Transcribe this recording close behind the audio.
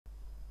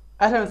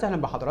اهلا وسهلا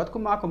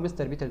بحضراتكم. معكم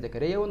مستر بيتر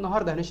زكريا،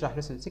 والنهارده هنشرح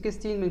لسن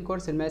 16 من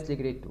كورس الماث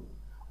لجريد 2.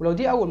 ولو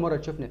دي اول مره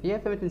تشوفنا فيها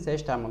فما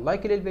تنساش تعمل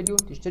لايك للفيديو،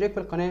 تشترك في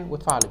القناه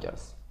وتفعل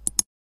الجرس.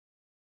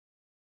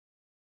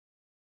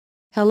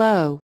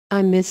 Hello,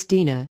 I'm Miss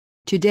Dina.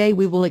 Today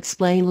we will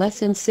explain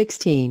lesson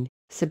 16,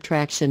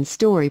 subtraction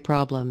story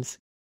problems.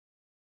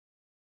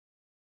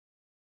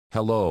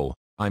 Hello,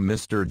 I'm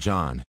Mr.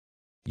 John.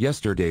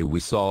 Yesterday we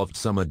solved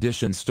some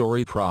addition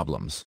story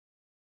problems.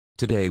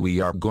 Today we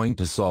are going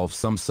to solve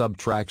some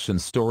subtraction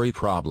story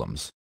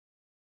problems.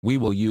 We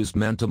will use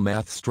mental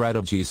math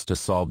strategies to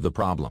solve the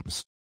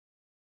problems.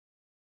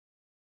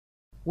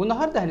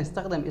 والنهارده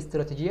هنستخدم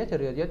استراتيجيات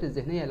الرياضيات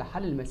الذهنيه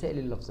لحل المسائل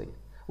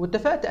اللفظيه.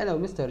 واتفقت انا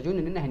ومستر جون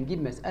اننا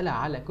هنجيب مساله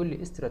على كل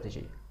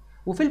استراتيجيه.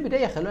 وفي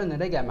البدايه خلونا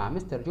نراجع مع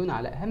مستر جون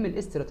على اهم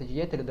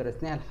الاستراتيجيات اللي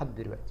درسناها لحد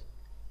دلوقتي.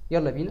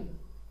 يلا بينا.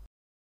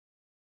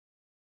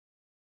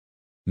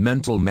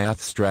 Mental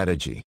math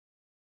strategy.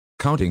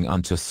 Counting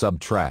on to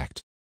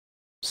subtract.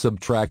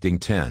 Subtracting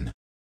 10.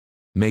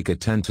 Make a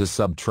 10 to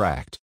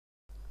subtract.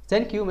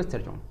 ثانك يو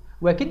مستر جون.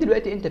 واكيد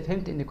دلوقتي انت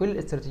فهمت ان كل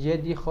الاستراتيجيات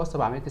دي خاصه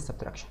بعمليه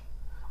السبتراكشن،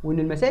 وان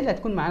المسائل اللي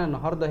هتكون معانا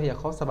النهارده هي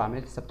خاصه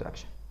بعمليه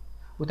السبتراكشن.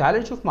 وتعالى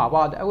نشوف مع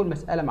بعض اول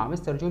مساله مع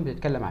مستر جون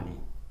بتتكلم عن ايه.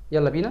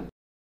 يلا بينا.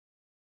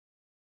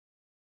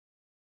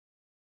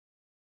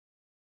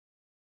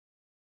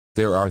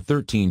 There are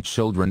 13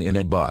 children in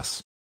a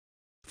bus.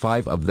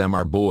 5 of them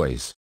are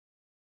boys.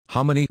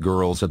 How many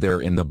girls are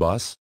there in the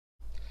bus?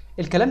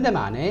 الكلام ده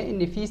معناه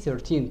ان في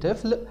 13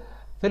 طفل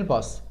في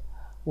الباص،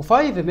 و5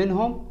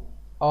 منهم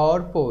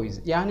are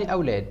boys يعني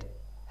اولاد.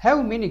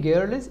 How many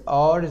girls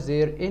are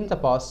there in the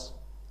bus؟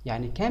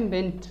 يعني كام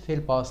بنت في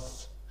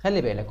الباص؟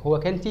 خلي بالك هو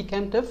كان في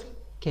كام طفل؟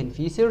 كان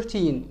في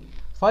 13،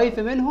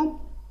 5 منهم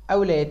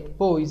اولاد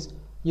boys،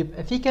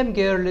 يبقى في كام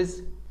girls؟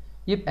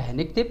 يبقى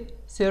هنكتب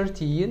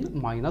 13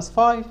 minus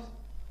 5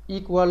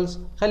 equals،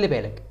 خلي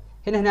بالك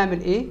هنا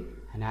هنعمل ايه؟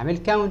 هنعمل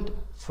count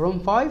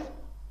from 5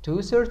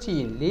 to 13.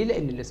 ليه؟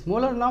 لأن ال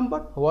smaller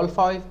number هو ال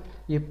 5.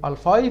 يبقى ال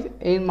 5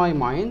 in my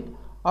mind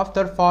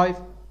after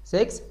 5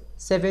 6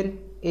 7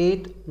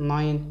 8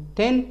 9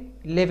 10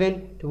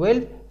 11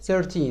 12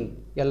 13.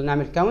 يلا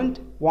نعمل count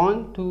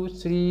 1 2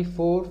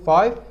 3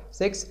 4 5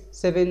 6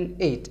 7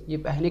 8.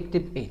 يبقى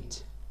هنكتب 8.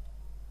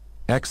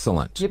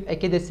 Excellent. يبقى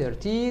كده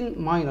 13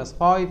 minus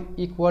 5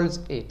 equals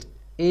 8.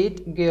 8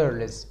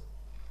 girls.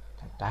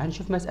 طب تعال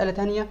نشوف مسألة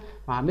تانية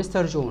مع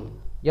مستر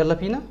جون. يلا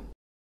بينا.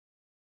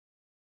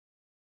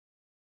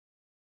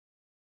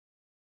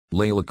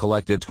 Layla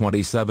collected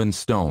 27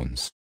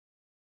 stones.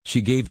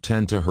 She gave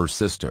 10 to her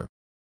sister.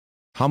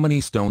 How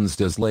many stones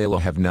does Layla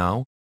have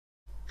now?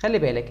 خلي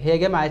بالك هي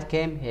جمعت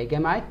كام؟ هي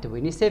جمعت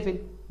 27.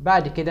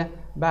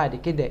 بعد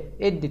كده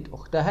ادت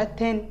اختها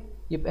 10.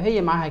 يبقى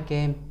هي معاها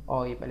كام؟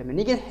 يبقى لما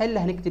نيجي نحل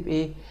هنكتب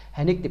ايه؟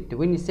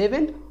 هنكتب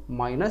 27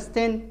 minus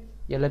 10.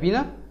 يلا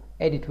بينا.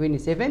 ادي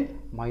 27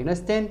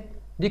 minus 10.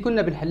 دي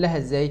كنا بنحلها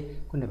ازاي؟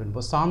 كنا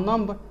بنبص على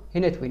النمبر.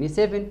 هنا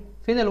 27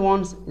 فين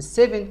الوانس؟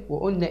 ال7،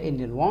 وقلنا ان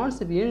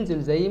الوانس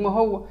بينزل زي ما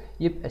هو،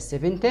 يبقى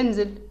ال7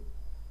 تنزل.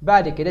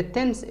 بعد كده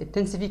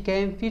التنس فيه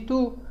كام؟ فيه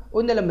 2.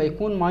 قلنا لما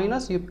يكون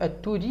ماينس يبقى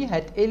ال2 دي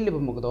هتقل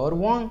بمقدار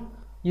 1،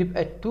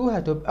 يبقى ال2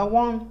 هتبقى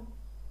 1.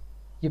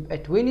 يبقى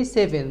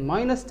 27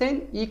 minus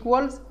 10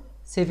 equals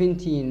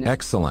 17.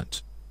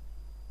 Excellent.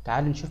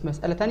 تعالوا نشوف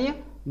مسألة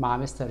تانية مع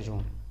مستر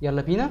جون.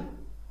 يلا بينا.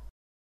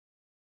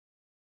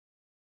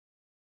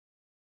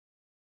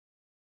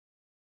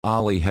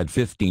 Ollie had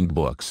 15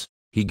 books.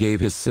 He gave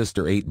his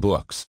sister 8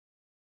 books.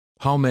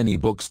 How many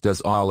books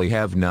does Ollie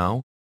have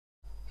now?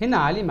 هنا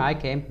علي معاه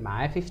كام؟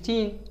 معاه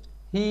 15.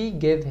 He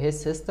gave his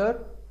sister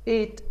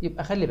 8.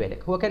 يبقى خلي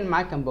بالك هو كان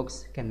معاه كام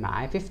بوكس؟ كان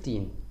معاه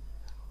 15.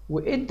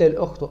 وادى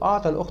لاخته،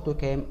 اعطى لاخته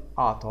كام؟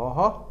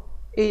 اعطاها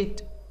 8.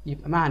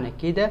 يبقى معنى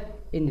كده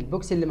ان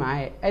البوكس اللي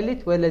معاه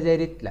قلت ولا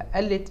زادت؟ لا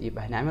قلت.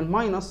 يبقى هنعمل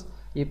ماينس،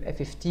 يبقى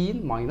 15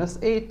 minus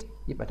 8.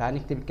 يبقى تعالى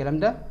نكتب الكلام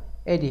ده.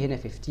 ادي هنا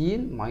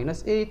 15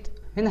 minus 8.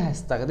 هنا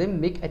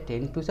هستخدم make a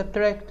 10 to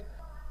subtract.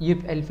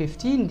 يبقى ال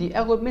 15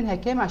 دي اخد منها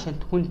كام عشان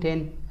تكون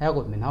 10؟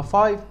 هاخد منها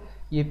 5.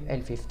 يبقى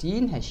ال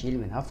 15 هشيل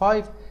منها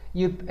 5.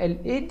 يبقى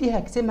ال 8 دي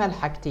هقسمها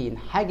لحاجتين،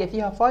 حاجه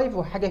فيها 5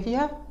 وحاجه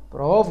فيها،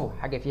 برافو،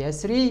 حاجه فيها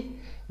 3.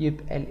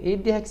 يبقى ال 8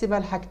 دي هقسمها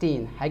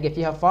لحاجتين، حاجه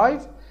فيها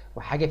 5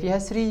 وحاجه فيها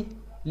 3.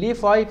 ليه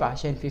 5؟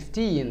 عشان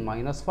 15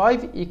 minus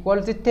 5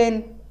 equals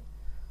 10.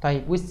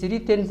 طيب وال 3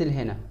 تنزل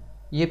هنا،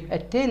 يبقى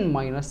 10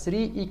 minus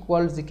 3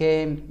 equals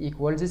كام؟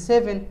 equals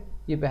 7.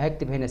 يبقى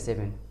هكتب هنا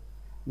 7.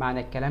 معنى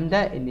الكلام ده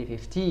ان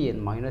 15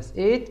 minus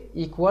 8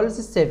 equals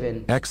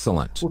 7.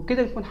 Excellent.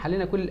 وبكده نكون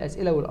حلينا كل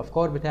الاسئله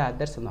والافكار بتاع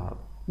الدرس النهارده.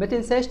 ما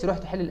تنساش تروح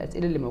تحل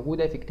الاسئله اللي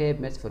موجوده في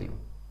كتاب ماث فور يو.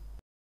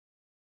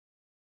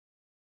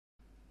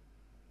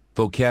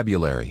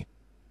 Vocabulary.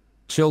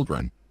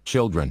 Children,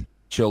 children,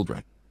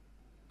 children.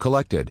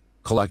 Collected,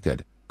 collected,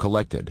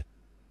 collected.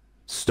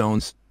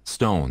 Stones,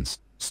 stones,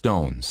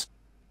 stones.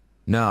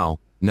 Now,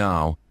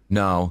 now,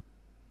 now.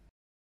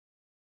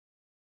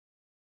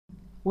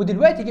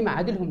 ودلوقتي جه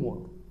ميعاد الهوم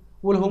ورك،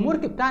 والهوم ورك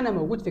بتاعنا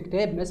موجود في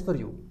كتاب ماث فور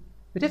يو.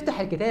 بتفتح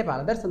الكتاب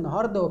على درس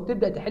النهارده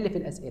وبتبدا تحل في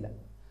الاسئله،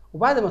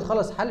 وبعد ما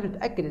تخلص حل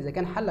بتتاكد اذا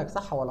كان حلك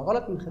صح ولا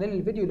غلط من خلال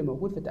الفيديو اللي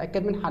موجود في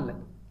تاكد من حلك.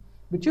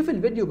 بتشوف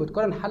الفيديو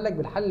وبتقارن حلك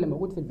بالحل اللي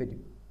موجود في الفيديو،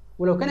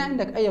 ولو كان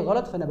عندك اي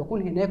غلط فانا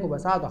بكون هناك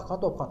وبساعدك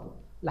خطوه بخطوه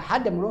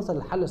لحد ما نوصل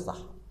للحل الصح.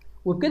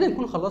 وبكده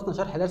نكون خلصنا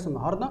شرح درس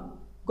النهارده.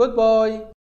 جود باي.